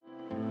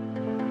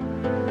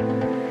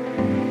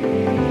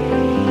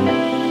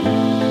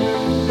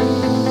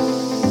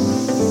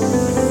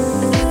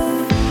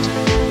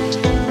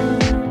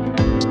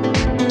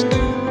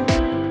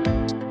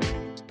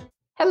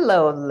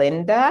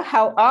Linda.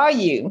 How are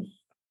you?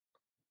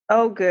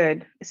 Oh,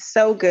 good.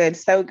 So good.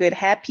 So good.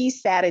 Happy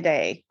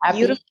Saturday. Happy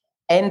Beautiful.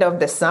 end of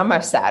the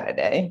summer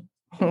Saturday.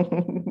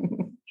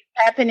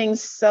 Happening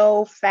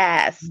so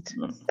fast.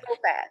 So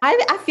fast.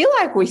 I feel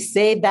like we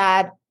say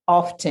that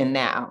often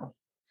now.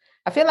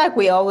 I feel like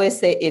we always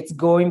say it's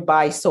going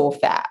by so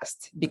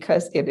fast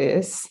because it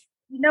is.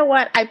 You know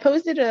what? I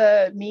posted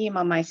a meme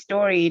on my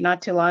story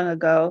not too long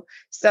ago.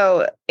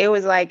 So it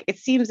was like, it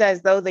seems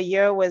as though the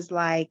year was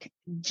like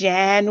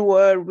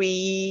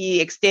January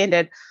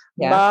extended,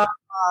 Yeah.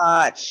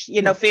 March,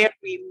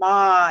 February,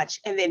 March,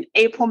 and then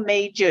April,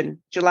 May,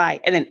 June, July,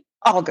 and then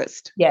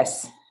August.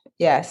 Yes.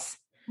 Yes.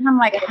 And I'm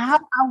like, Yes. how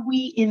are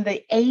we in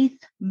the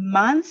eighth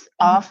month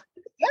of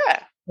the year?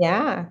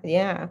 Yeah.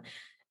 Yeah.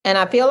 And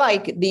I feel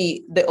like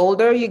the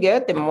older you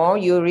get, the more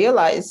you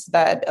realize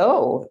that,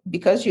 oh,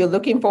 because you're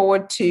looking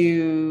forward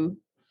to,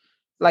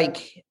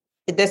 like,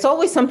 there's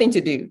always something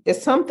to do.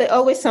 There's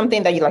always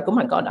something that you're like, oh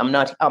my God,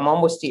 I'm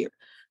almost here.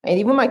 And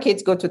even my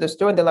kids go to the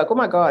store and they're like, oh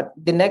my God,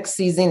 the next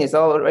season is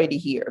already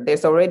here.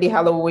 There's already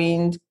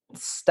Halloween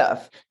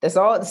stuff.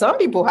 Some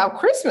people have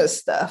Christmas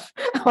stuff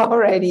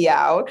already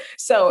out.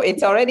 So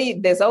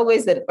there's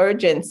always an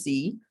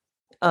urgency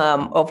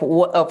of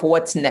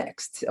what's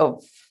next.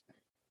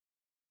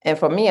 And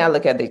for me, I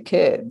look at the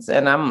kids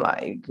and I'm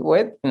like,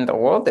 what in the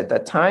world did the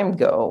time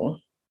go?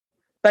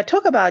 But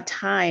talk about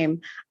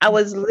time. I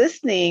was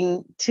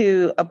listening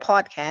to a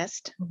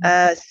podcast,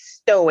 a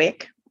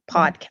Stoic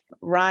podcast,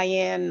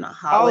 Ryan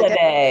Holiday.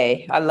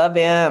 Holiday. I love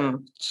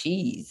him.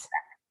 Jeez.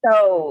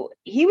 So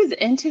he was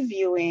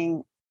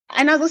interviewing,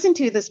 and I was listening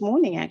to it this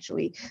morning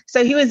actually.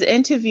 So he was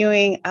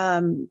interviewing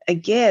a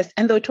guest,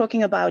 and they were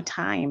talking about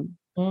time.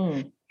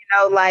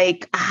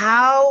 Like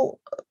how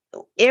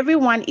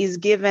everyone is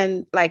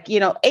given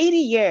 80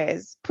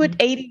 years, put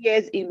 80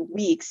 years in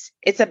weeks,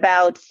 it's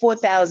about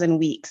 4,000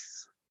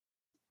 weeks.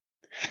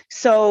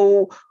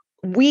 So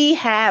we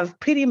have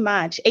pretty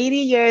much 80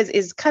 years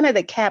is kind of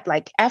the cap.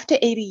 Like after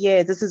 80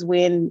 years, this is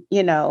when,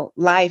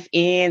 life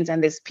ends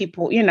and there's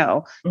people,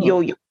 you're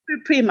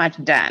pretty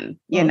much done,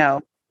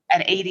 at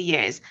 80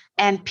 years.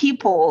 And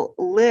people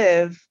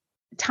live,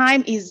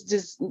 time is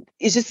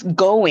just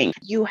going.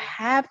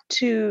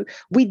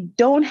 We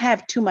don't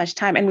have too much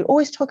time. And we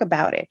always talk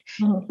about it.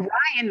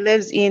 Ryan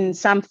lives in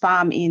some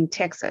farm in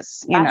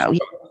Texas,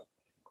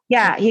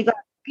 Yeah, he got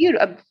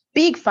a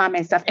big farm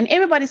and stuff. And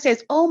everybody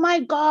says, oh my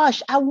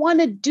gosh, I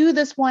want to do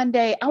this one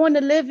day. I want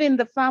to live in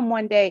the farm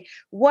one day.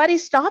 What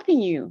is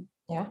stopping you?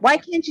 Yeah. Why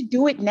can't you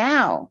do it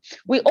now?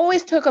 We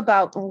always talk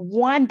about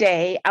one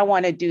day I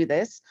want to do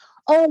this.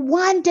 Oh,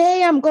 one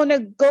day I'm going to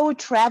go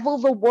travel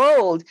the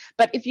world.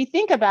 But if you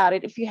think about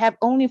it, if you have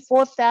only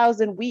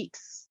 4,000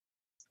 weeks,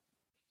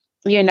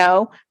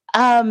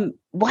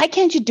 why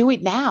can't you do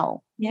it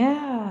now?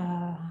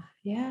 Yeah.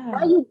 Yeah.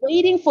 Why are you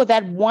waiting for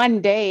that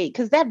one day?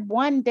 Because that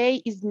one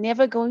day is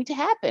never going to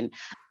happen.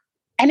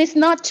 And it's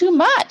not too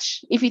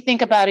much if you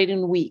think about it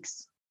in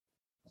weeks.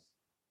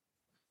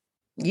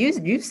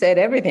 You said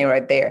everything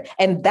right there.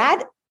 And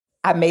that,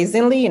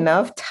 amazingly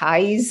enough,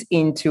 ties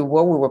into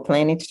what we were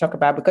planning to talk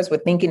about, because we're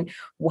thinking,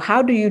 well,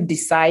 how do you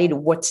decide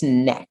what's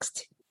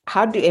next?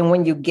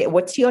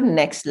 What's your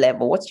next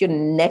level? What's your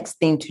next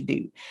thing to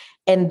do?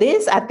 And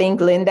this, I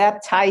think, Linda,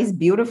 ties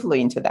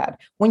beautifully into that.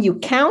 When you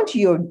count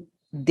your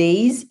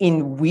days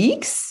in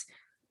weeks,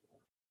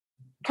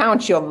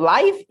 count your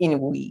life in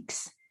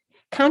weeks,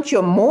 count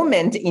your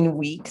moment in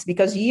weeks,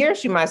 because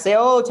years you might say,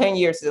 10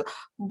 years.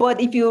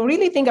 But if you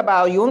really think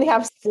about it, you only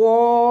have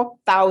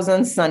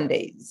 4,000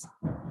 Sundays.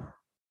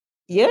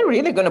 You're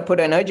really going to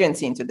put an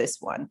urgency into this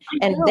one.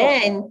 And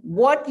then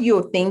what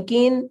you're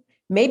thinking,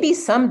 maybe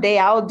someday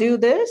I'll do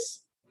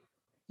this,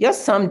 your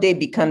someday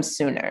becomes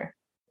sooner.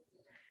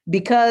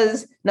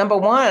 Because number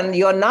one,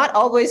 you're not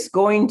always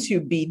going to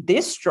be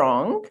this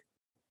strong.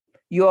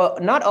 You're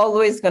not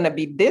always going to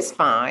be this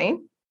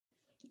fine.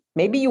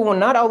 Maybe you will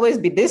not always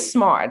be this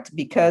smart,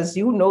 because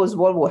who knows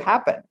what will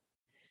happen.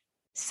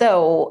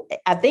 So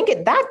I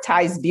think that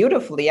ties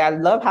beautifully. I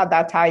love how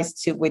that ties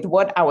with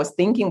what I was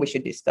thinking we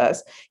should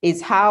discuss,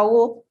 is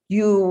how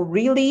you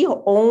really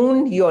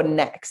own your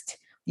next,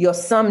 your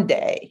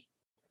someday.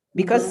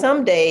 Because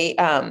someday,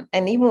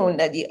 and even when,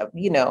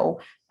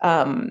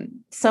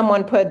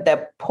 someone put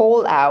the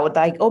poll out,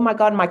 like, oh my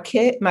God, my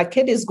kid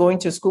is going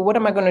to school. What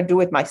am I going to do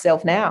with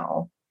myself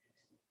now?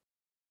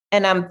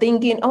 And I'm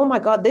thinking, oh my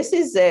God, this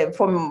is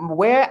from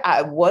where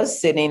I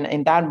was sitting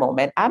in that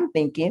moment. I'm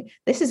thinking,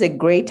 this is a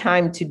great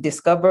time to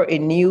discover a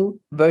new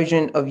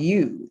version of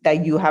you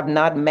that you have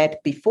not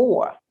met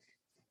before.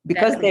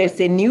 Because there's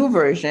a new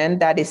version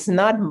that is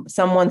not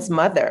someone's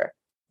mother.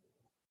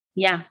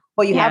 Yeah.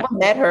 Or you haven't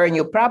met her, and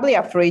you're probably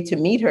afraid to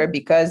meet her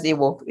because it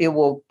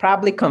will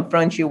probably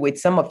confront you with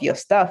some of your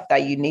stuff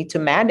that you need to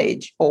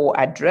manage or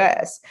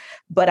address.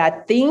 But I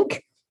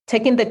think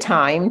taking the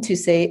time to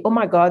say, oh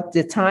my God,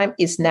 the time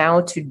is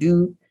now to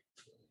do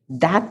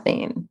that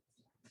thing,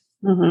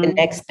 the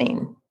next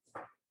thing.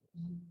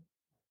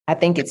 I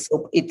think it's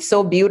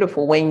so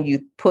beautiful when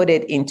you put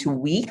it into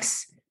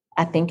weeks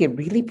I think it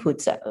really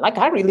puts, like,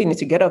 I really need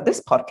to get off this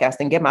podcast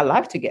and get my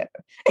life together.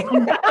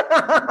 Spend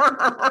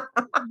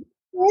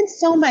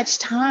so much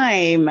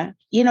time,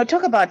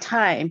 talk about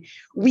time.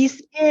 We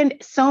spend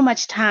so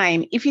much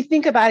time. If you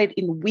think about it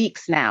in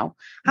weeks now,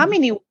 how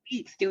many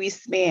weeks do we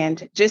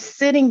spend just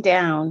sitting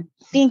down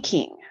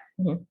thinking?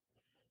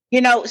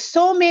 Mm-hmm.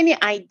 So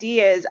many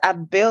ideas are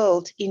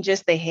built in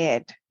just the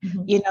head,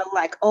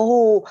 like,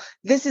 oh,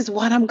 this is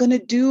what I'm going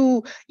to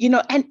do,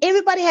 and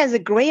everybody has a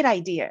great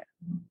idea.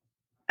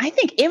 I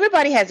think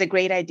everybody has a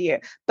great idea,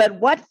 but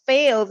what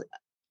fails,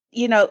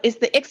 is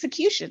the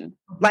execution.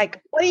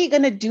 Like, what are you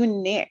going to do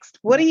next?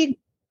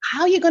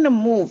 How are you going to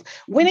move?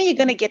 When are you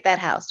going to get that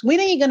house?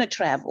 When are you going to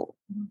travel?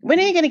 When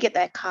are you going to get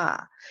that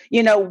car?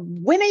 When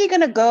are you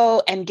going to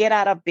go and get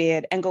out of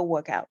bed and go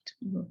work out?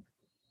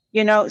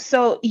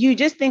 So you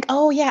just think,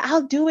 oh yeah,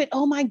 I'll do it.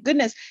 Oh my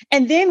goodness.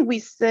 And then we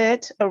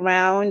sit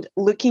around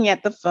looking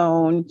at the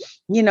phone,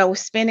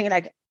 spending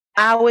like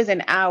hours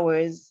and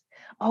hours.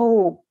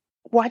 Oh,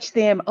 watch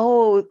them.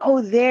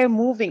 Oh, they're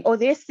moving. Oh,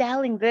 they're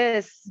selling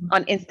this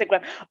on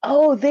Instagram.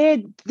 Oh,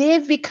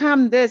 they've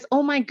become this.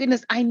 Oh my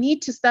goodness. I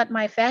need to start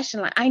my fashion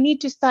line. I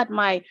need to start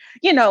my,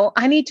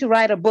 I need to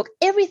write a book,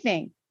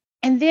 everything.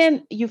 And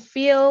then you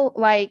feel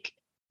like,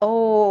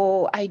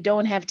 oh, I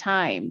don't have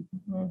time.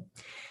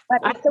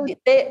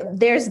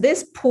 There's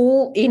this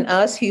pull in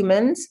us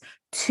humans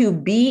to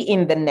be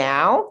in the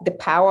now, the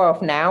power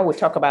of now. We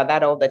talk about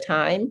that all the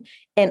time.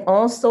 And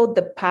also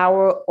the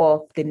power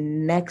of the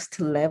next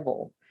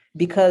level,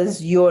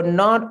 because you're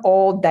not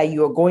all that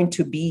you're going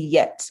to be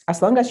yet.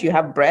 As long as you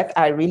have breath,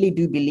 I really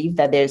do believe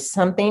that there's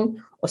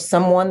something or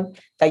someone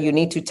that you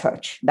need to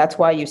touch. That's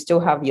why you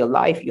still have your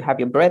life, you have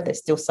your breath, there's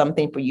still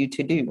something for you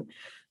to do.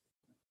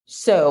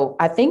 So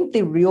I think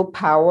the real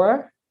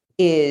power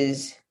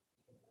is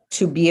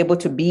to be able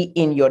to be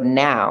in your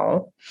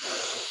now,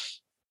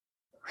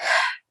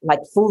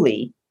 like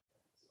fully,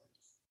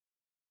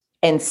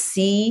 and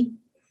see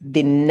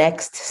the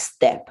next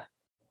step,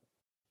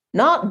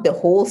 not the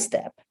whole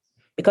step,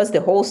 because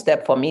the whole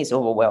step for me is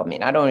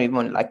overwhelming. I don't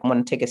even want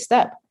to take a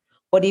step.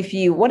 But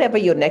whatever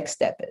your next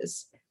step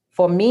is,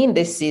 for me in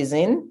this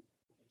season,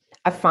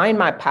 I find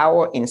my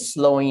power in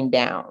slowing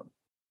down.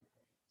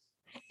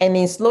 And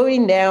in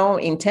slowing down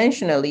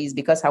intentionally is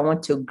because I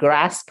want to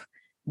grasp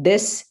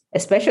this,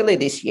 especially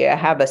this year. I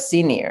have a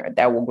senior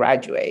that will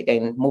graduate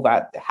and move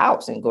out the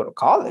house and go to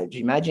college.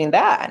 Imagine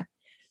that.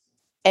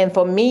 And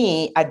for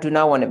me, I do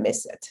not want to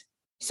miss it.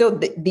 So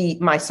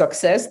my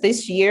success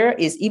this year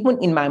is,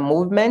 even in my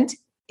movement,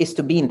 is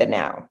to be in the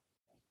now.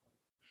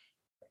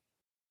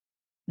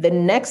 The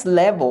next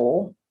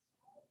level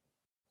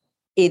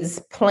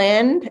is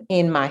planned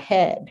in my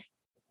head,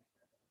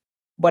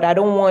 but I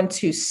don't want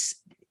to,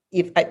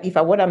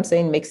 what I'm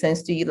saying makes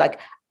sense to you,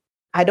 like,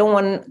 I don't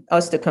want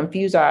us to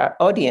confuse our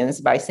audience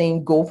by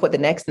saying go for the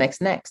next,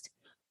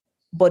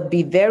 but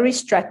be very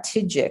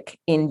strategic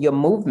in your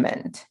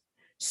movement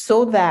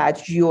so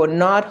that you're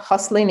not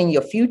hustling in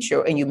your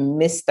future and you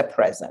miss the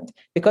present,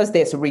 because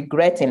there's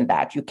regret in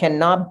that. You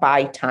cannot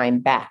buy time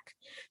back.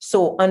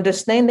 So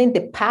understanding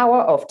the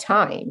power of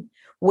time,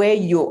 where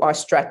you are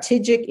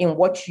strategic in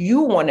what you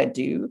want to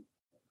do,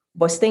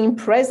 but staying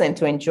present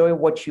to enjoy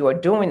what you are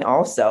doing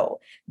also.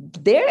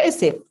 There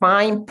is a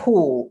fine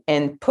pull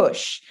and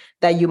push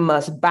that you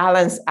must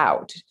balance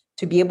out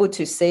to be able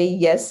to say,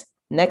 yes,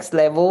 next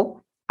level,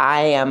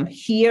 I am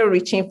here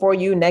reaching for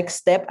you. Next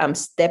step, I'm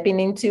stepping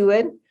into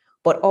it,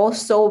 but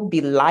also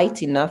be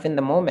light enough in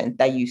the moment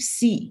that you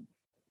see.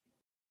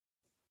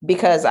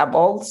 Because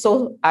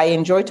I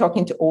enjoy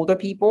talking to older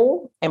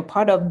people, and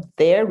part of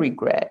their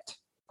regret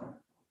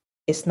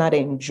is not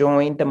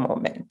enjoying the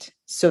moment.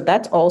 So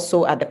that's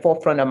also at the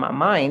forefront of my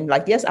mind.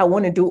 Like, yes, I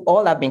want to do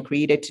all I've been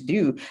created to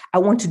do. I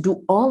want to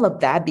do all of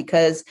that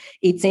because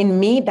it's in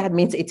me. That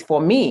means it's for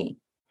me.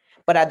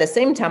 But at the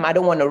same time, I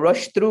don't want to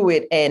rush through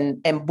it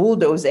and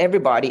bulldoze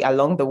everybody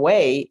along the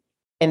way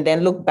and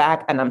then look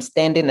back and I'm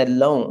standing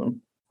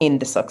alone in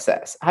the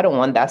success. I don't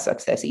want that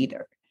success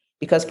either.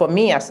 Because for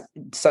me,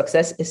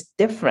 success is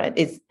different.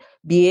 It's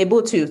be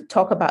able to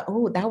talk about,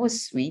 oh, that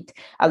was sweet.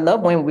 I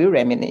love when we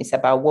reminisce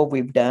about what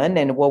we've done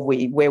and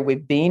where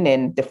we've been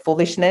and the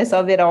foolishness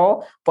of it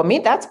all. For me,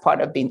 that's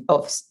part of the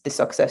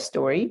success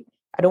story.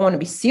 I don't want to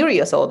be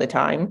serious all the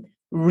time,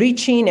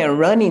 reaching and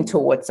running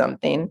towards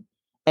something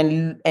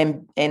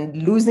and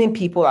losing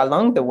people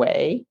along the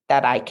way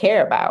that I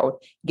care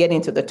about,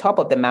 getting to the top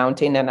of the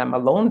mountain and I'm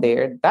alone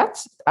there.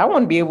 I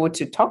want to be able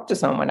to talk to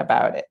someone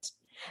about it.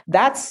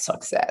 That's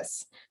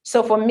success.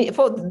 So for me,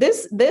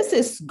 this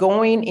is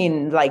going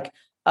in like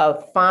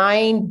a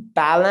fine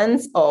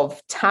balance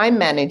of time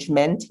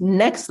management,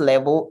 next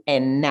level,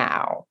 and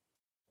now.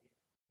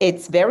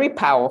 It's very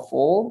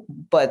powerful,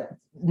 but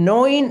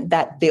knowing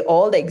that they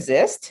all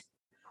exist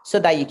so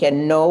that you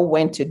can know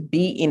when to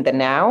be in the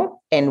now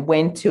and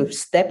when to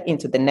step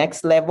into the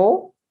next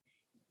level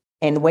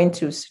and when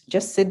to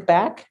just sit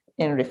back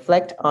and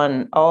reflect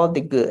on all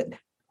the good.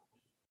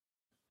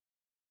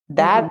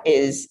 That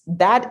is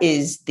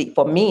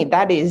for me,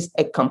 that is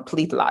a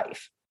complete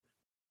life.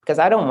 because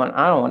I don't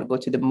want to go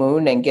to the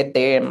moon and get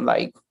there and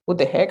like, who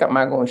the heck am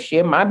I going to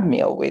share my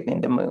meal with in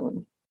the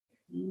moon?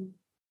 Mm.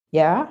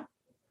 Yeah.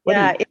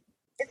 Yeah,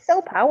 it's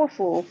so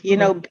powerful.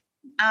 Mhm.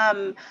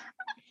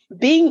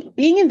 Being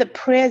in the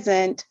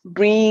present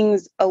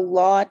brings a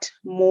lot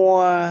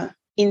more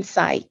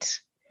insight,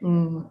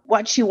 Mm.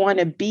 what you want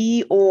to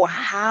be or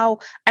how.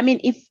 I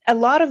mean, if a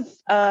lot of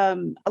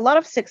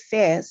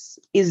success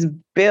is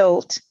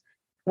built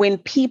when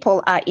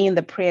people are in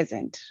the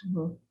present.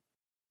 Mhm.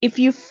 If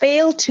you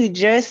fail to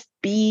just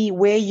be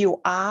where you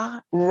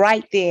are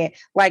right there,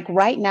 like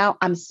right now,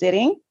 I'm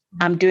sitting,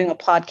 I'm doing a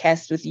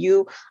podcast with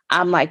you,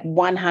 I'm like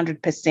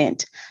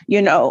 100%.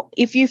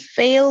 If you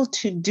fail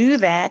to do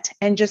that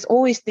and just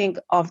always think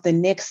of the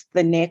next,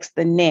 the next,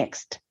 the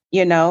next,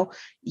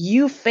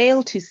 you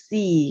fail to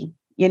see,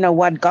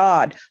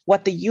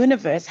 what the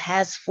universe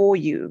has for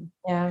you.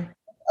 Yeah.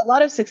 A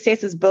lot of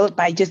success is built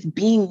by just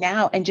being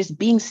now and just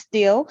being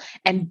still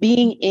and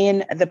being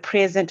in the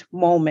present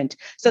moment.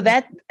 So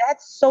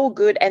that's so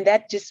good. And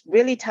that just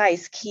really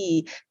ties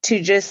key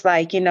to just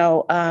like,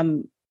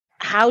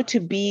 how to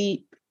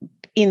be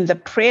in the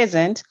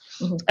present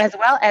Mhm. as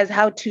well as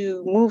how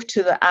to move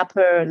to the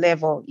upper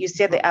level. You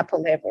said the upper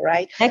level,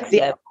 right? Next The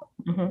level.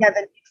 Mhm. Yeah,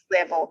 the next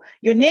level.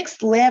 Your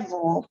next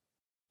level,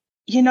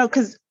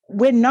 because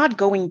we're not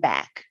going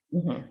back.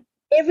 Mhm.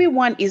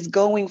 Everyone is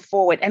going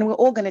forward and we're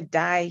all going to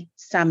die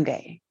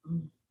someday.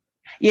 Mhm.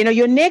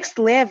 Your next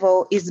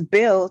level is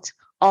built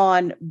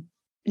on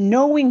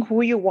knowing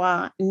who you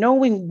are,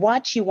 knowing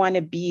what you want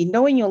to be,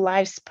 knowing your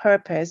life's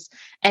purpose,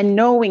 and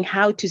knowing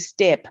how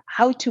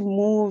to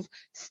move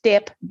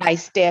step by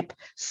step,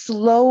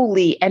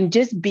 slowly, and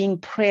just being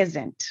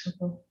present.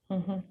 Mhm.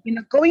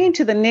 Mhm. Going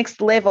into the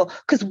next level,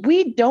 because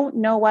we don't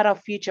know what our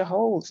future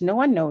holds. No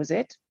one knows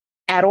it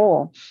at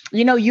all.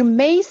 You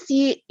may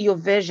see your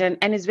vision,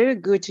 and it's very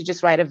good to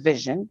just write a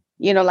vision,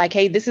 like,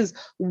 hey, this is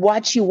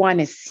what you want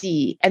to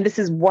see, and this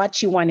is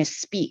what you want to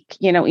speak,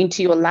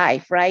 into your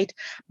life, right?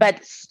 But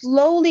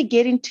slowly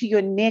getting to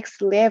your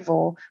next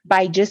level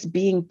by just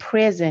being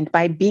present,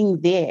 by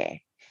being there,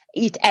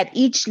 at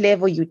each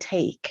level you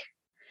take,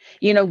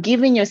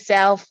 giving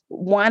yourself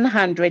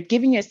 100,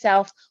 giving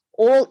yourself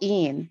all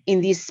in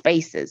these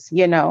spaces,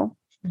 Mhm.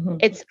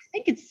 I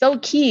think it's so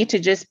key to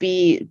just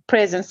be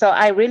present. So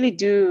I really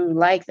do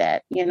like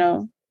that.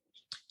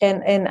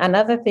 And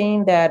another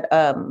thing that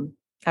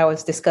I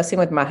was discussing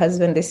with my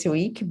husband this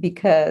week,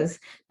 because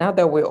now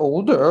that we're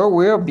older,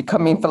 we're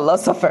becoming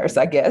philosophers,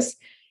 I guess.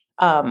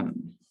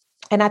 Um,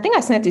 and I think I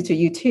sent it to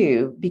you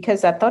too,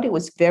 because I thought it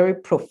was very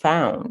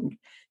profound.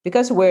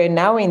 Because we're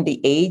now in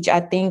the age, I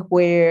think,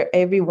 where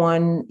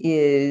everyone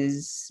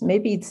is,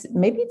 maybe it's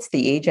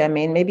the age I'm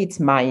in, maybe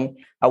it's my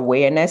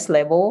awareness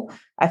level.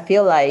 I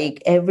feel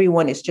like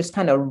everyone is just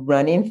kind of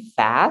running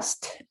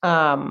fast.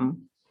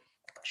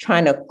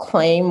 Trying to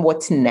claim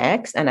what's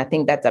next. And I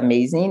think that's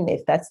amazing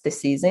if that's the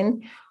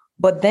season.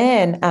 But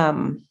then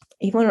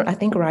even I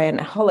think Ryan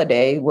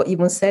Holiday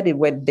even said it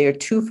when there are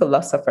two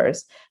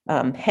philosophers,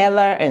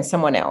 Heller and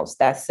someone else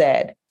that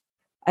said,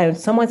 and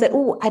someone said,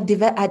 oh,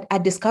 I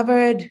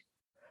discovered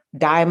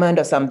diamond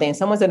or something.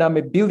 Someone said, I'm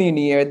a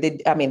billionaire.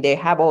 They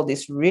have all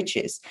these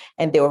riches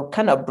and they were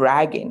kind of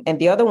bragging. And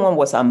the other one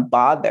was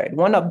unbothered.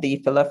 One of the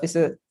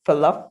philosophers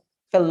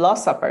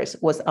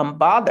was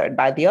unbothered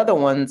by the other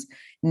one's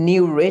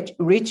new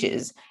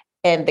riches.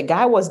 And the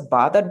guy was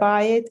bothered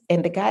by it.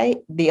 And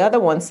the other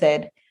one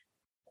said,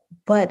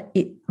 but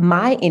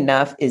my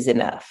enough is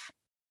enough.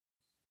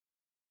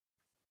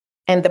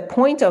 And the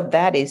point of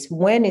that is,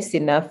 when is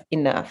enough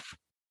enough?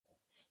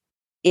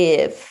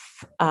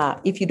 If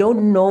you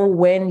don't know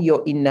when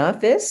your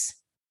enough is,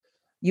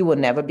 you will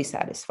never be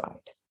satisfied.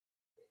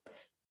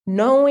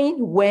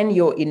 Knowing when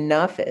your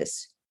enough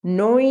is,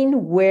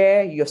 knowing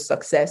where your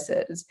success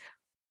is,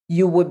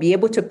 you will be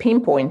able to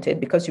pinpoint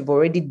it because you've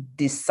already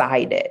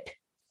decided.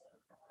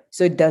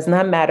 So it does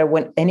not matter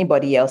when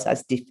anybody else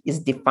is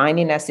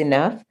defining as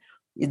enough.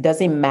 It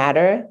doesn't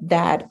matter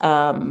that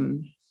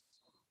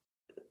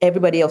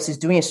everybody else is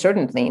doing a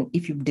certain thing.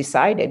 If you've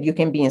decided, you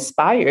can be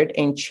inspired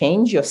and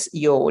change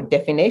your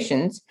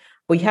definitions,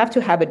 but you have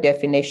to have a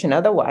definition.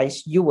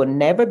 Otherwise, you will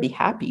never be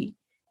happy,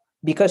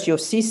 because you'll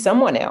see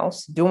someone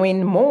else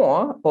doing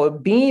more or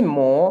being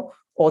more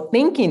or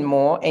thinking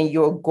more, and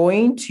you're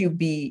going to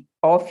be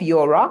off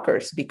your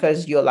rockers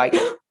because you're like,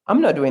 I'm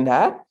not doing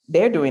that.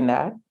 They're doing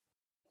that.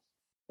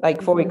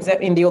 Like, for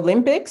example, in the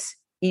Olympics,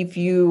 if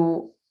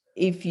you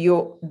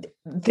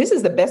this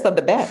is the best of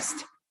the best.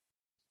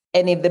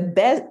 And if the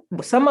best,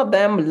 some of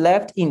them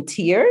left in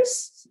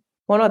tears.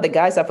 One of the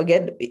guys, I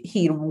forget,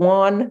 he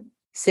won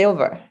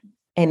silver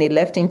and he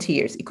left in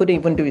tears. He couldn't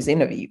even do his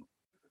interview.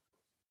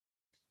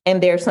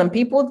 And there are some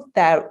people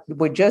that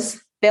were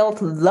just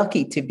felt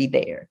lucky to be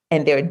there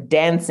and they're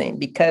dancing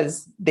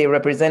because they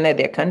represented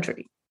their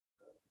country.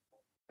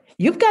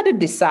 You've got to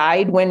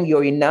decide when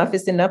your enough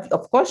is enough.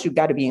 Of course, you've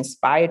got to be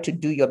inspired to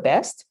do your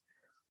best,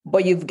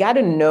 but you've got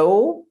to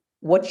know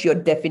what your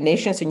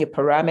definitions and your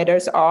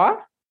parameters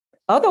are.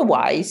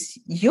 Otherwise,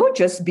 you'll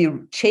just be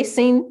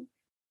chasing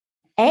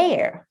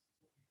air.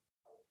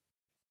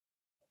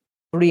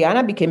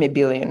 Rihanna became a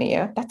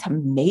billionaire. That's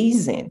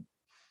amazing.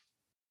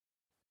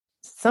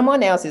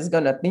 Someone else is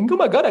going to think, oh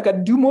my God, I got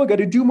to do more, got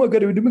to do more, got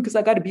to do more because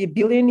I got to be a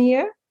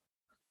billionaire.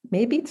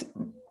 Maybe it's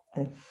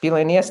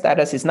billionaire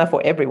status is not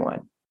for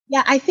everyone.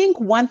 Yeah, I think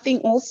one thing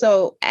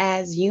also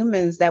as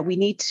humans that we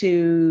need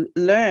to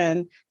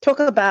learn, talk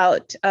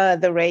about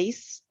the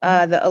race,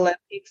 the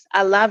Olympics.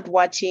 I loved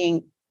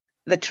watching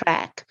the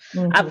track.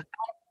 I loved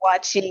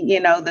watching,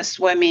 the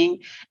swimming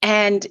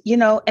and,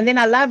 and then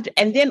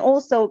and then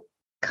also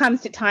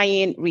comes to tie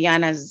in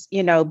Rihanna's,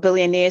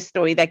 billionaire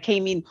story that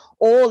came in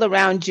all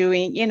around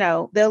during,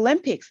 the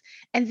Olympics.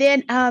 And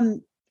then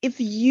if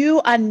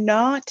you are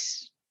not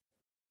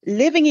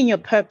living in your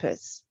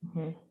purpose,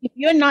 if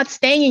you're not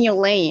staying in your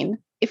lane,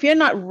 if you're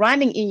not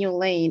running in your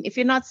lane, if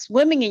you're not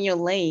swimming in your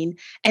lane,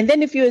 and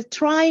then if you're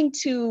trying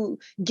to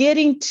get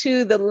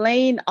into the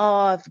lane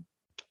of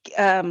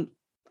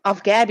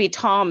Gabby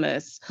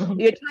Thomas,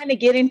 you're trying to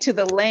get into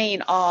the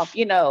lane of,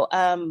 all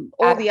the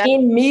other.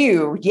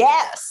 T.I.M.E,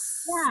 yes.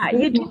 Yeah,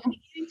 you're trying to get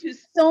into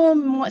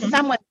someone's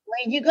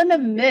lane. You're gonna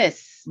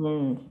miss.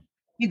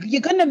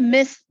 You're going to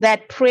miss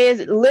that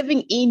praise,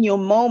 living in your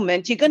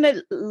moment. You're going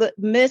to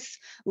miss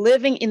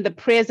living in the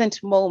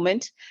present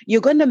moment. You're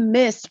going to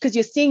miss because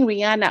you're seeing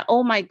Rihanna.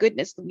 Oh, my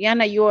goodness,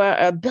 Rihanna, you're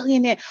a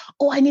billionaire.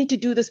 Oh, I need to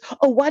do this.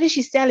 Oh, what is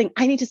she selling?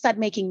 I need to start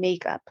making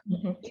makeup.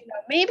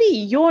 Maybe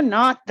you're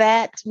not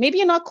that. Maybe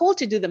you're not called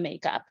to do the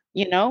makeup,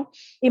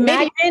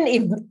 Imagine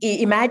if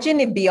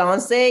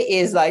Beyonce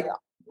is like,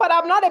 but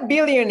I'm not a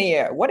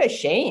billionaire. What a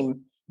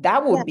shame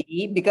that would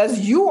be because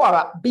you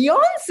are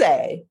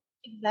Beyonce.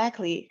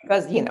 Exactly.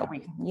 Because,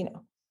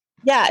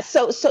 Yeah.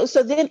 So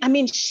then, I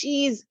mean,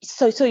 she's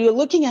so you're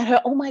looking at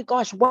her. Oh my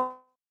gosh, what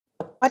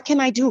can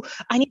I do?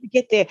 I need to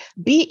get there.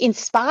 Be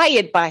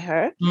inspired by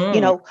her,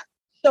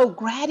 show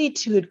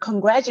gratitude,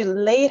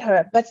 congratulate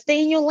her, but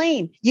stay in your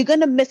lane. You're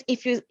going to miss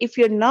if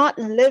you're not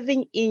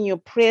living in your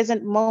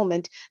present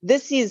moment.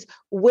 This is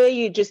where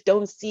you just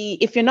don't see,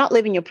 if you're not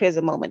living your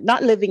present moment,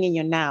 not living in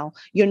your now,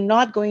 you're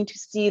not going to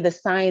see the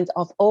signs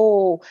of,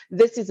 oh,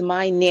 this is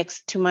my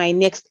next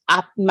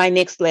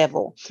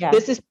level. Yeah.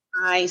 This is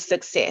my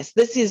success.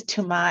 This is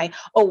to my,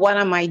 oh, what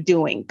am I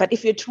doing? But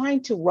if you're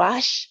trying to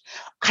rush,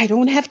 I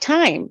don't have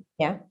time.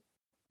 Yeah.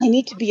 I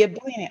need to be a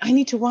billionaire. I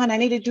need to run. I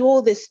need to do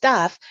all this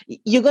stuff.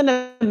 You're going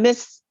to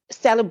miss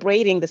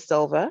celebrating the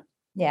silver.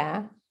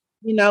 Yeah.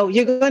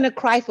 You're going to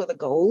cry for the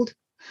gold.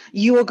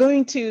 You are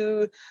going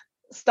to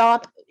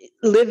stop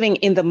living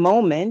in the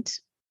moment.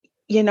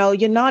 You're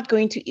not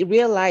going to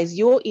realize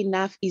your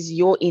enough is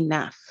your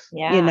enough.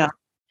 Yeah.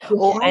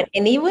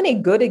 And even a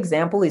good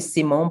example is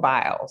Simone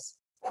Biles,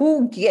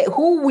 who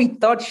we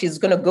thought she's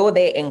going to go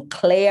there and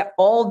clear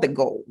all the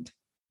gold.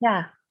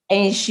 Yeah.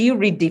 And she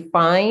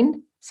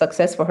redefined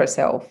success for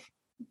herself.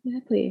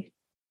 Exactly.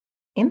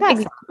 Isn't that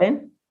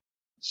something?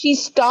 She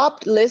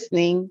stopped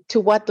listening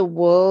to what the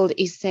world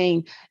is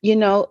saying.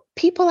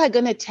 People are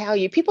going to tell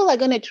you, people are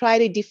going to try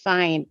to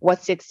define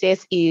what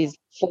success is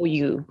for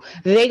you.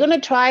 They're going to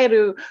try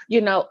to,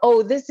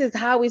 oh, this is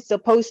how it's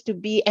supposed to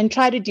be, and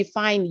try to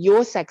define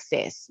your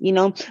success,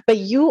 but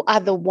you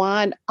are the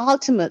one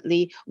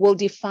ultimately will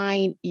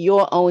define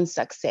your own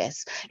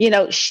success.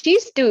 She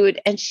stood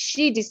and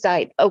she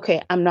decided,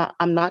 okay, I'm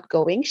not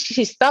going.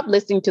 She stopped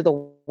listening to the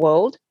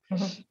world,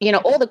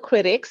 all the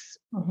critics,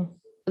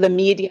 the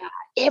media,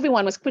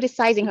 everyone was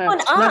criticizing her.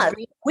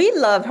 We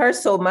love her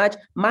so much.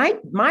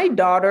 My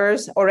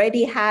daughters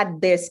already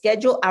had their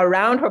schedule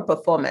around her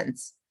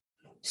performance.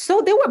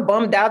 So they were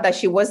bummed out that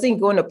she wasn't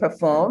going to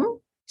perform.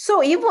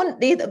 So even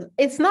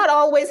it's not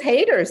always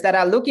haters that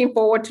are looking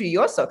forward to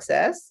your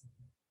success.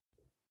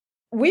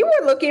 We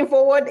were looking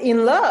forward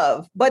in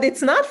love, but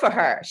it's not for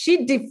her.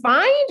 She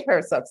defined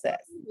her success.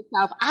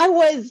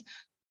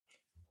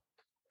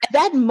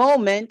 That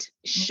moment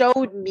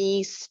showed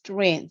me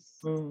strength.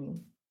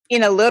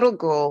 In a little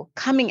girl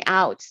coming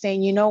out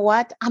saying, you know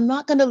what? I'm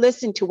not going to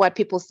listen to what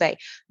people say.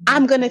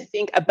 I'm going to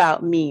think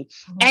about me.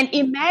 And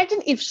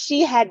imagine if she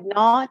had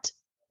not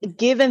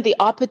given the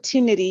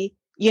opportunity,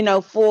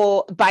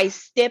 by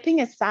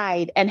stepping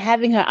aside and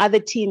having her other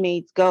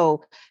teammates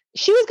go,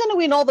 she was going to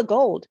win all the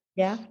gold.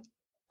 Yeah.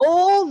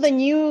 All the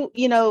new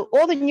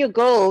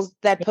girls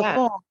that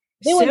performed,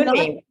 they were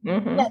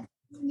not.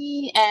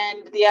 Me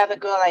and the other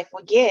girl, I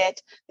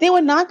forget, they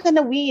were not going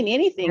to win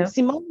anything. Yeah.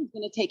 Simone was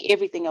going to take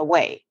everything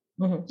away.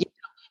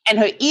 And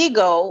her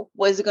ego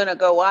was going to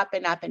go up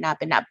and up and up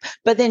and up.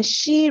 But then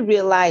she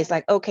realized,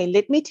 like, okay,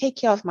 let me take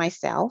care of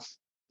myself.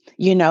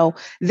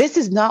 This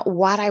is not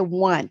what I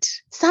want.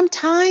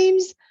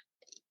 Sometimes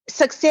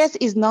success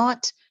is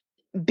not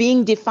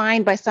being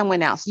defined by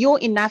someone else. Your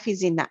enough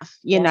is enough,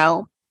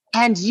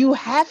 and you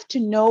have to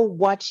know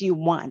what you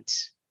want.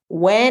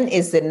 When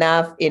is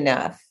enough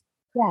enough?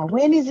 Yeah,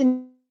 when is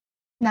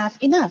enough?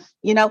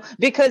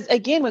 Because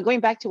again, we're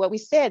going back to what we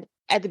said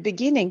at the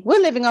beginning.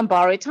 We're living on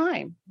borrowed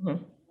time.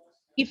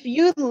 If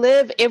you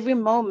live every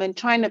moment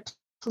trying to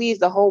please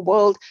the whole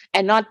world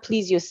and not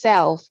please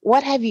yourself,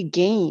 what have you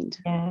gained?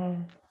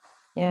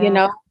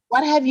 Yeah.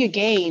 What have you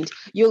gained?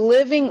 You're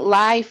living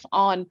life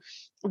on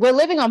we're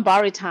living on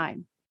borrowed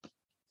time.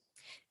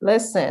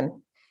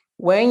 Listen,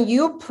 when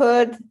you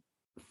put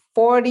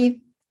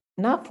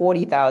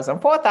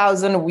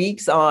 4,000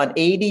 weeks on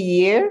 80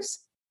 years,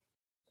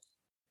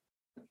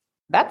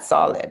 that's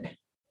solid.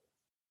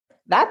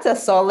 That's a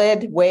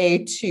solid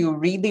way to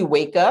really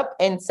wake up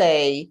and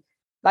say,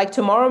 like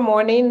tomorrow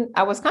morning,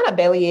 I was kind of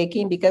belly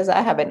aching because I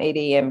have an 8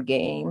 a.m.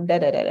 game.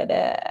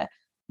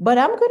 But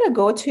I'm going to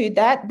go to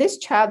this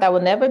child that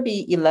will never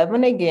be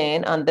 11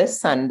 again on this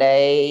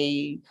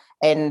Sunday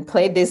and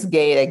play this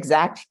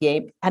exact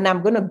game. And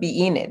I'm going to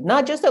be in it,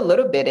 not just a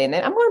little bit in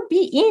it. I'm going to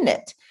be in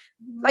it.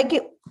 Like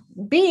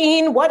be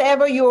in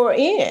whatever you're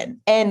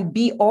in and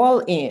be all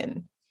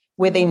in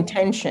with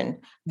intention.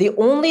 The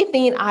only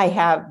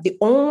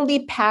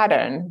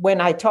pattern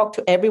when I talk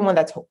to everyone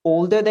that's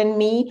older than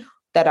me,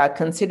 that I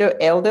consider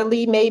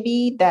elderly,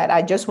 maybe, that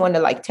I just want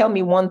to tell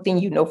me one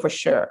thing for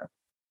sure.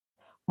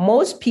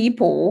 Most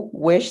people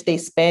wish they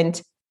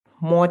spent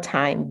more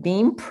time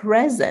being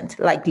present,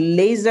 like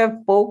laser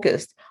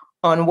focused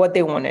on what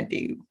they want to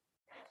do,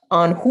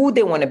 on who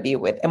they want to be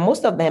with. And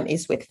most of them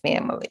is with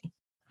family.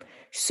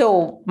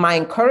 So my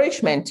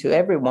encouragement to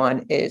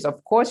everyone is,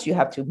 of course, you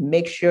have to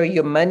make sure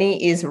your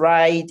money is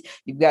right.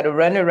 You've got to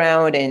run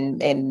around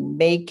and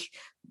make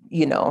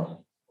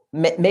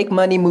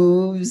money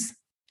moves.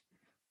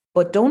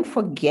 But don't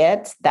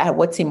forget that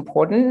what's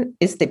important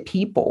is the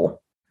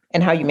people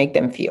and how you make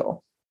them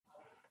feel.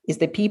 Is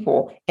the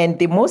people. And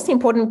the most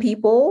important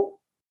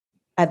people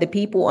are the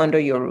people under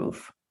your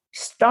roof.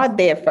 Start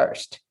there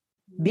first.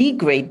 Be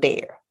great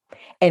there.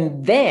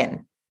 And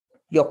then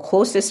your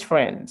closest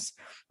friends.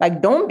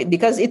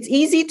 Because it's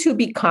easy to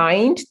be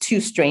kind to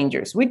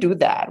strangers. We do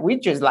that. We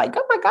just oh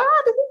my God,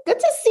 good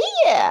to see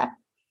you.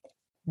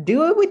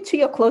 Do it to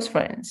your close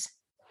friends.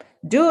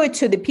 Do it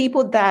to the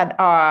people that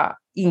are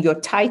in your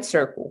tight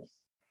circle.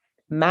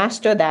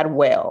 Master that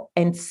well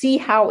and see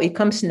how it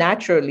comes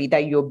naturally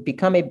that you'll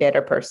become a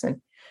better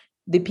person.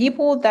 The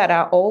people that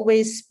are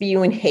always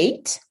spewing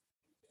hate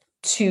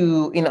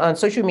on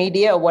social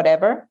media or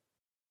whatever,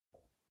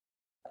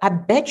 I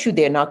bet you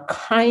they're not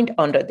kind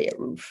under their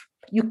roof.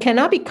 You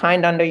cannot be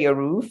kind under your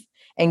roof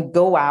and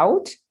go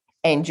out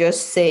and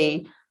just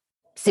say,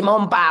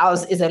 Simone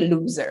Biles is a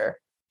loser.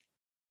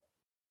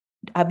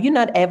 Have you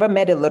not ever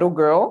met a little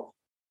girl?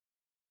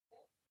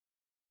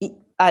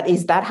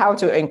 Is that how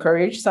to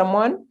encourage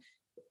someone?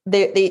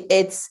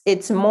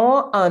 It's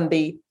more on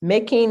the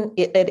making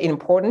it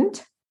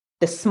important,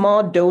 the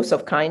small dose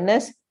of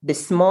kindness, the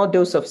small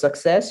dose of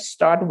success.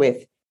 Start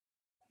with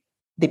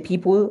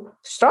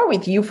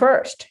you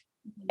first.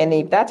 And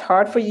if that's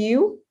hard for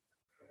you,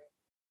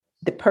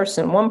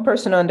 one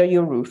person under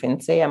your roof,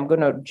 and say, I'm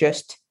going to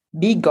just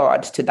be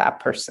God to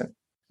that person.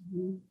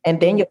 Mm-hmm.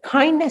 And then your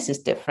kindness is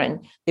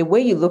different. The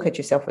way you look at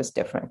yourself is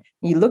different.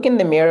 You look in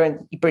the mirror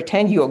and you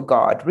pretend you're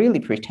God, really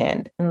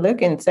pretend, and look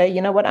and say,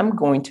 you know what, I'm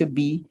going to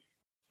be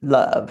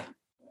love.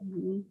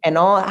 Mm-hmm. And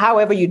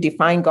however you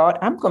define God,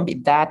 I'm going to be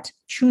that.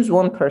 Choose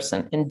one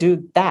person and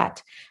do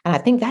that. And I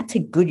think that's a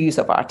good use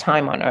of our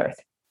time on earth.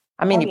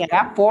 I mean, if you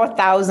have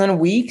 4,000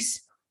 weeks,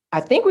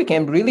 I think we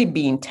can really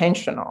be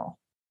intentional.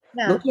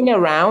 Yeah. Looking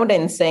around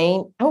and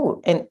saying,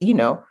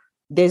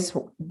 there's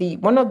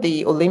one of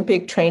the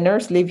Olympic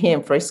trainers live here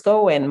in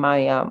Frisco, and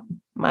my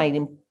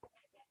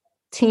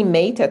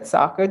teammate at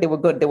soccer, they were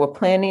good. They were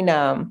planning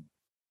come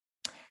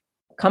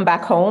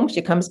back home.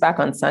 She comes back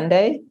on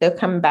Sunday. They're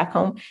coming back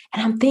home.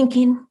 And I'm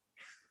thinking,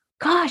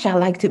 gosh, I'd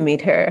like to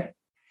meet her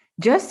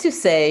just to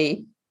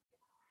see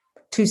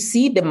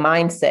the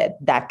mindset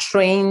that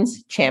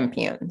trains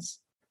champions.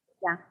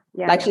 Yeah.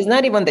 Yeah. She's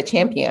not even the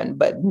champion,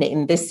 but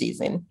in this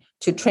season,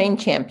 to train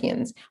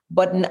champions.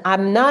 But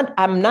I'm not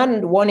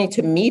wanting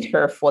to meet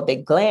her for the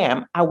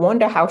glam. I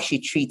wonder how she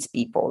treats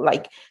people.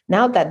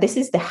 Now that this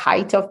is the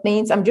height of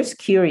things, I'm just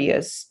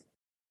curious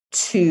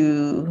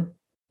to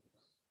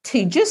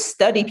just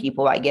study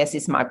people, I guess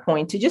is my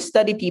point, to just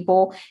study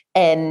people.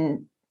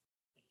 And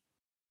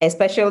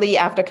especially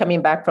after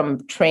coming back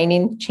from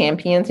training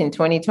champions in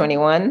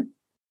 2021,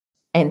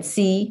 and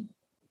see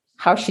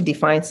how she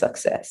defines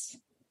success.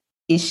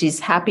 Is she's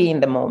happy in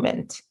the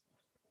moment?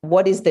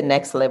 What is the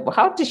next level?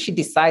 How does she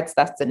decide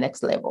that's the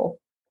next level?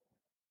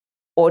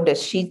 Or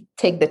does she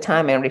take the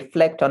time and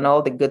reflect on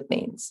all the good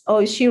things?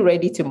 Or is she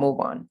ready to move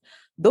on?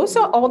 Those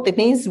are all the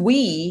things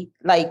we,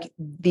 like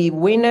the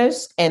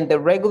winners and the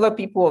regular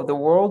people of the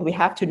world, we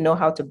have to know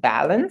how to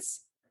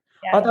balance.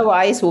 Yeah.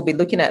 Otherwise, we'll be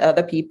looking at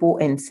other people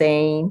and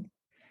saying,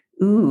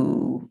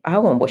 ooh, I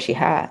want what she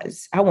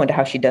has. I wonder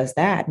how she does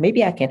that.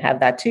 Maybe I can have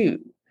that too.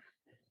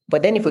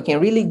 But then if we can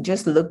really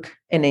just look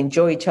and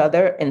enjoy each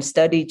other and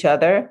study each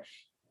other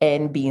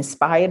and be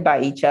inspired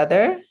by each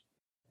other,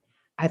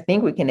 I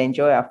think we can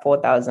enjoy our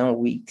 4,000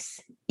 weeks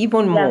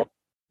even more.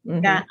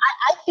 Mm-hmm. Yeah,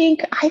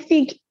 I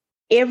think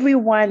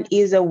everyone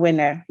is a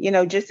winner,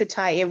 just to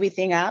tie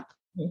everything up.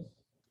 Mm-hmm.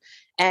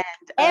 And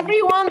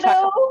everyone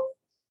though,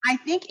 I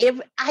think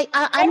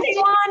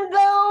everyone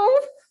though,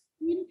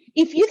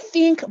 if you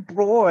think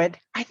broad,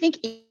 I think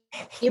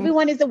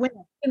everyone is a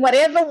winner in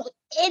whatever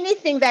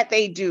anything that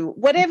they do,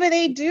 whatever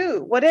they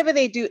do,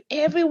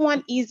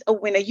 everyone is a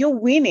winner. You're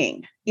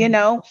winning, in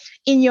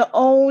your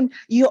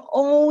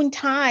own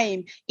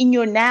time, in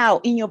your now,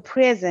 in your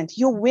present,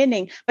 you're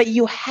winning. But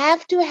you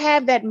have to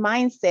have that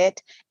mindset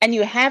and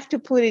you have to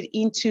put it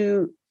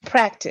into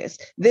practice.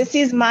 This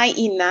is my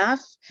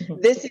enough.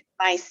 This is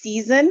my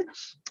season.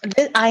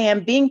 I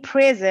am being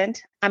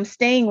present. I'm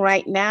staying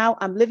right now.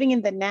 I'm living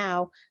in the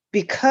now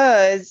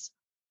because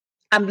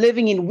I'm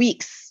living in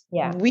weeks.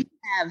 Yeah. We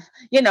have,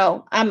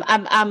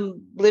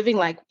 I'm living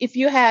like if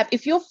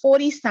you're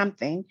 40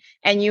 something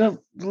and you have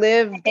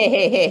lived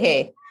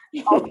Hey.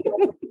 of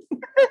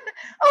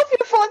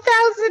your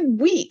 4,000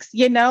 weeks,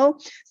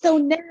 So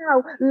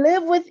now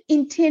live with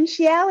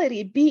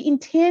intentionality, be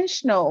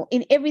intentional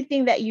in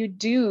everything that you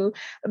do,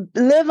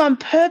 live on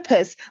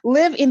purpose,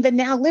 live in the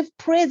now, live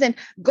present,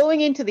 going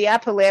into the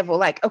upper level,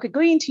 like, okay,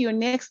 going into your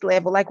next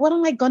level, like, what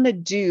am I going to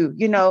do?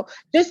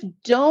 Just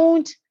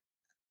don't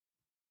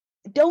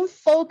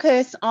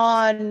focus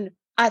on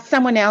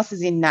someone else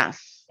is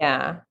enough.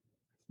 Yeah.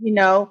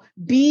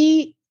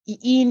 Be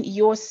in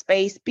your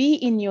space, be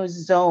in your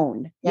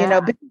zone,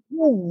 because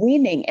you're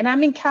winning. And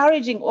I'm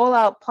encouraging all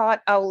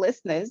our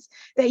listeners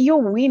that you're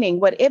winning.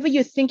 Whatever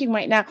you're thinking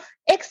right now,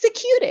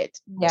 execute it.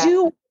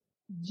 Yeah.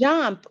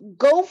 Jump,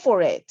 go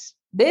for it.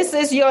 This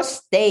is your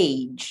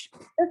stage.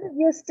 This is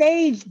your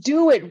stage.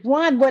 Do it.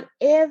 Run,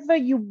 whatever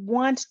you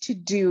want to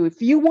do.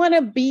 If you want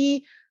to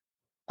be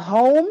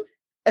home,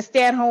 a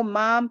stay-at-home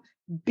mom,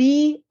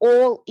 be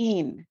all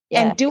in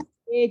and do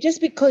it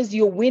just because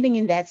you're winning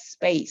in that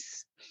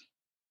space.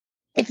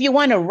 If you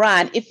want to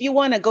run, if you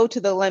want to go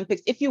to the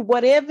Olympics,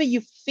 whatever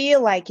you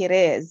feel like it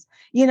is,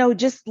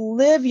 just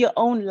live your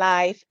own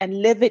life and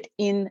live it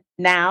in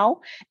now.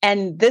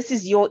 And this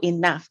is your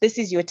enough. This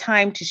is your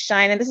time to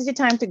shine. And this is your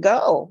time to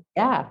go.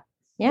 Yeah.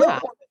 Yeah.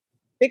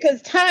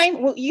 Because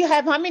time, you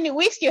have, how many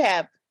weeks do you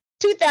have?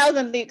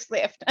 2,000 weeks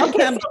left. Okay,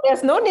 so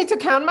there's no need to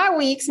count my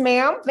weeks,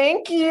 ma'am.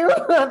 Thank you.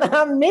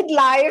 I'm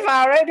midlife.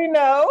 I already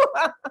know.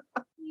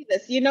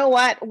 You know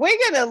what? We're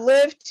going to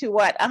live to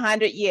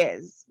 100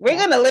 years. We're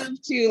going to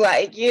live to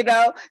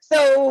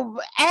so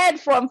add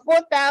from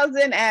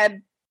 4,000,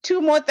 add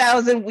 2 more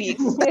thousand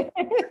weeks. We're going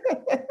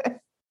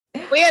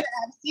to have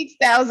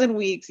 6,000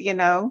 weeks,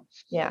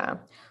 Yeah.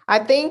 I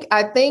think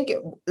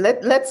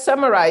let's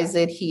summarize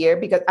it here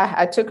because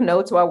I took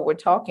notes while we were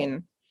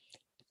talking.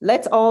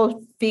 Let's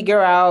all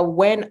figure out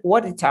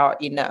what is our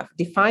enough.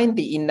 Define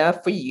the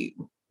enough for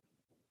you.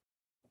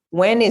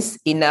 When is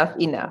enough?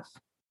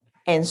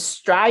 And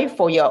strive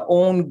for your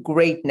own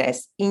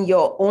greatness in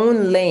your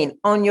own lane,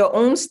 on your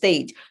own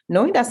stage,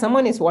 knowing that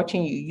someone is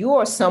watching you. You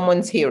are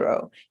someone's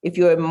hero. If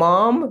you're a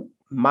mom,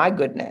 my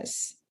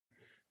goodness,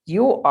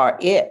 you are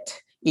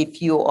it. If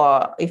you're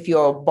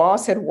a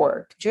boss at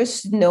work,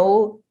 just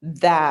know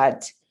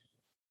that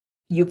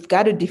you've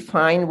got to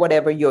define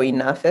whatever your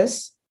enough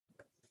is.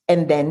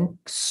 And then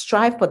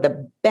strive for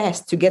the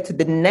best to get to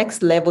the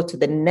next level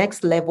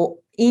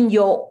in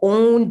your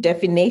own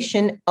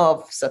definition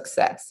of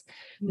success.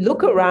 Mm-hmm.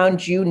 Look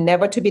around you,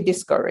 never to be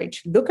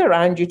discouraged. Look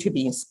around you to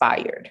be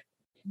inspired.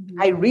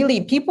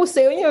 Mm-hmm. People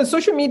say,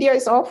 social media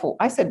is awful.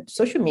 I said,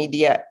 social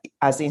media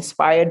has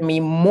inspired me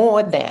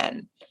more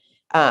than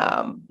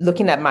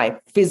looking at my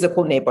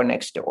physical neighbor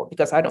next door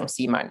because I don't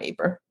see my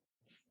neighbor.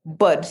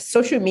 But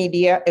social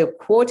media, a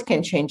quote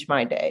can change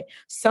my day.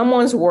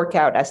 Someone's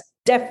workout has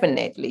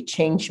definitely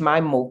changed my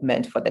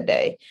movement for the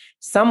day.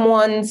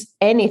 Someone's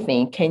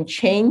anything can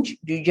change.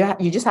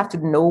 You just have to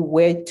know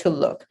where to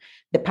look.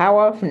 The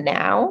power of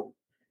now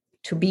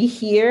to be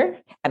here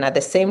and at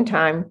the same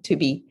time to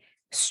be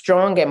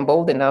strong and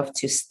bold enough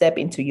to step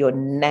into your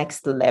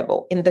next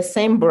level in the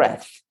same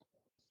breath,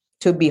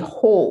 to be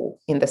whole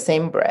in the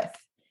same breath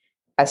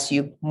as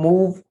you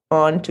move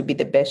on to be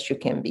the best you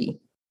can be.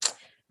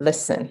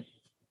 Listen,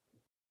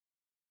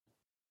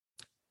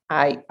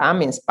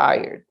 I'm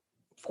inspired.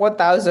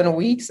 4,000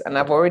 weeks, and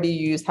I've already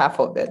used half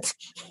of it.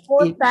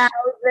 4,000,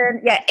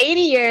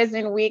 80 years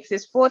in weeks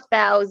is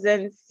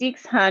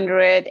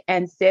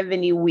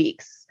 4,670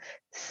 weeks.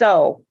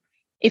 So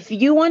if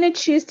you want to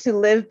choose to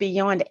live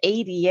beyond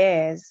 80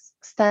 years,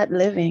 start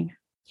living.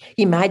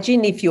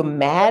 Imagine if you're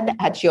mad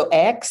at your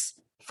ex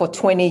for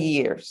 20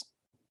 years.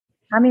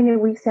 How many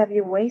weeks have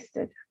you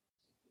wasted?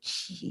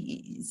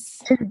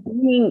 Jeez. Just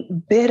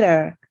being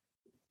bitter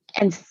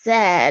and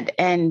sad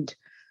and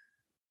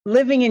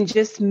living in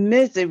just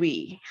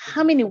misery.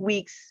 How many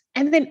weeks?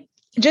 And then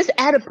just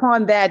add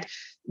upon that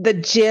the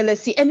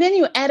jealousy, and then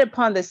you add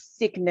upon the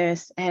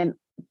sickness and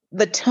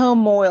the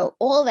turmoil,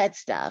 all that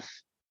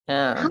stuff.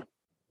 You're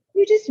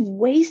just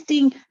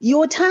wasting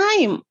your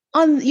time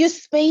on your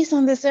space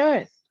on this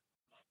earth.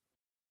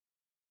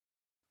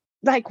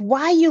 Like,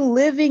 why are you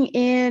living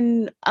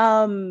in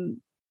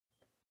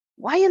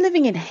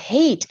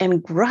hate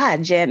and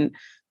grudge and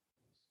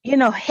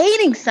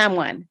hating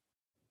someone?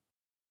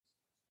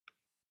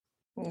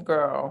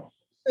 Girl.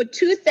 So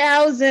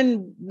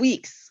 2,000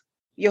 weeks,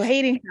 you're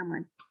hating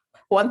someone.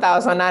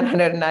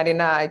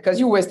 1,999 because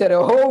you wasted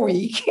a whole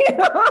week.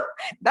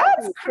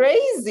 That's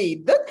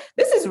crazy.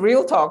 This is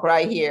real talk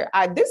right here.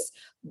 This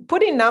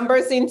putting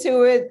numbers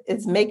into it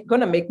is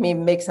gonna make me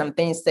make some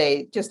things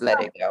say, just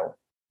let it go.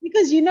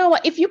 Because you know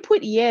what? If you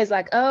put years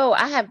like, oh,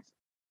 I have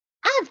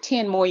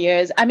 10 more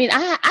years. I mean,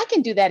 I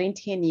can do that in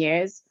 10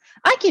 years.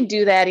 I can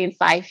do that in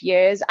 5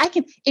 years.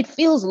 It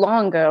feels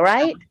longer,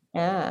 right?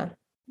 Yeah.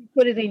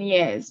 Put it in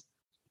years.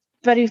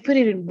 But if you put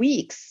it in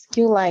weeks,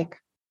 you're like,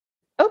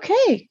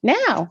 okay,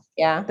 now.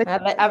 Yeah.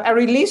 I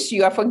release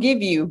you. I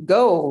forgive you.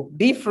 Go.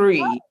 Be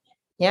free.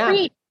 Yeah.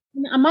 Free.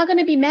 I'm not going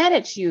to be mad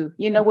at you.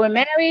 We're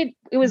married.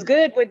 It was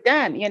good. We're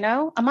done.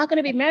 I'm not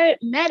going to be mad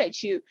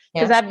at you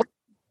because I've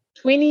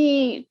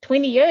 20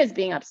 years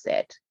being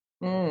upset.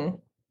 I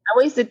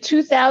wasted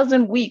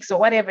 2,000 weeks or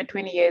whatever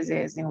 20 years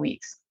is in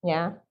weeks.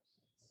 Yeah.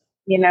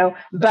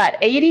 But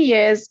 80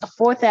 years,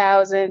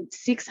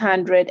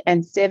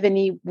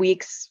 4,670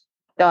 weeks, ...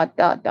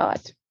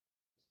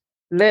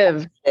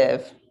 Live.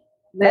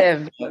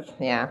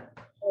 Yeah.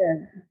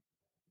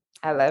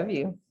 I love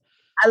you.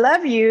 I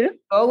love you.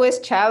 Always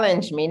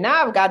challenge me.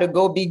 Now I've got to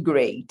go be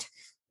great.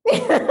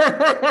 Great.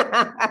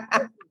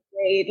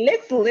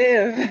 Let's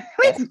live.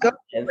 Let's go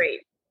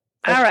great.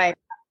 All right.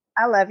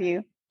 I love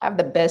you. Have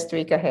the best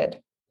week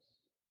ahead.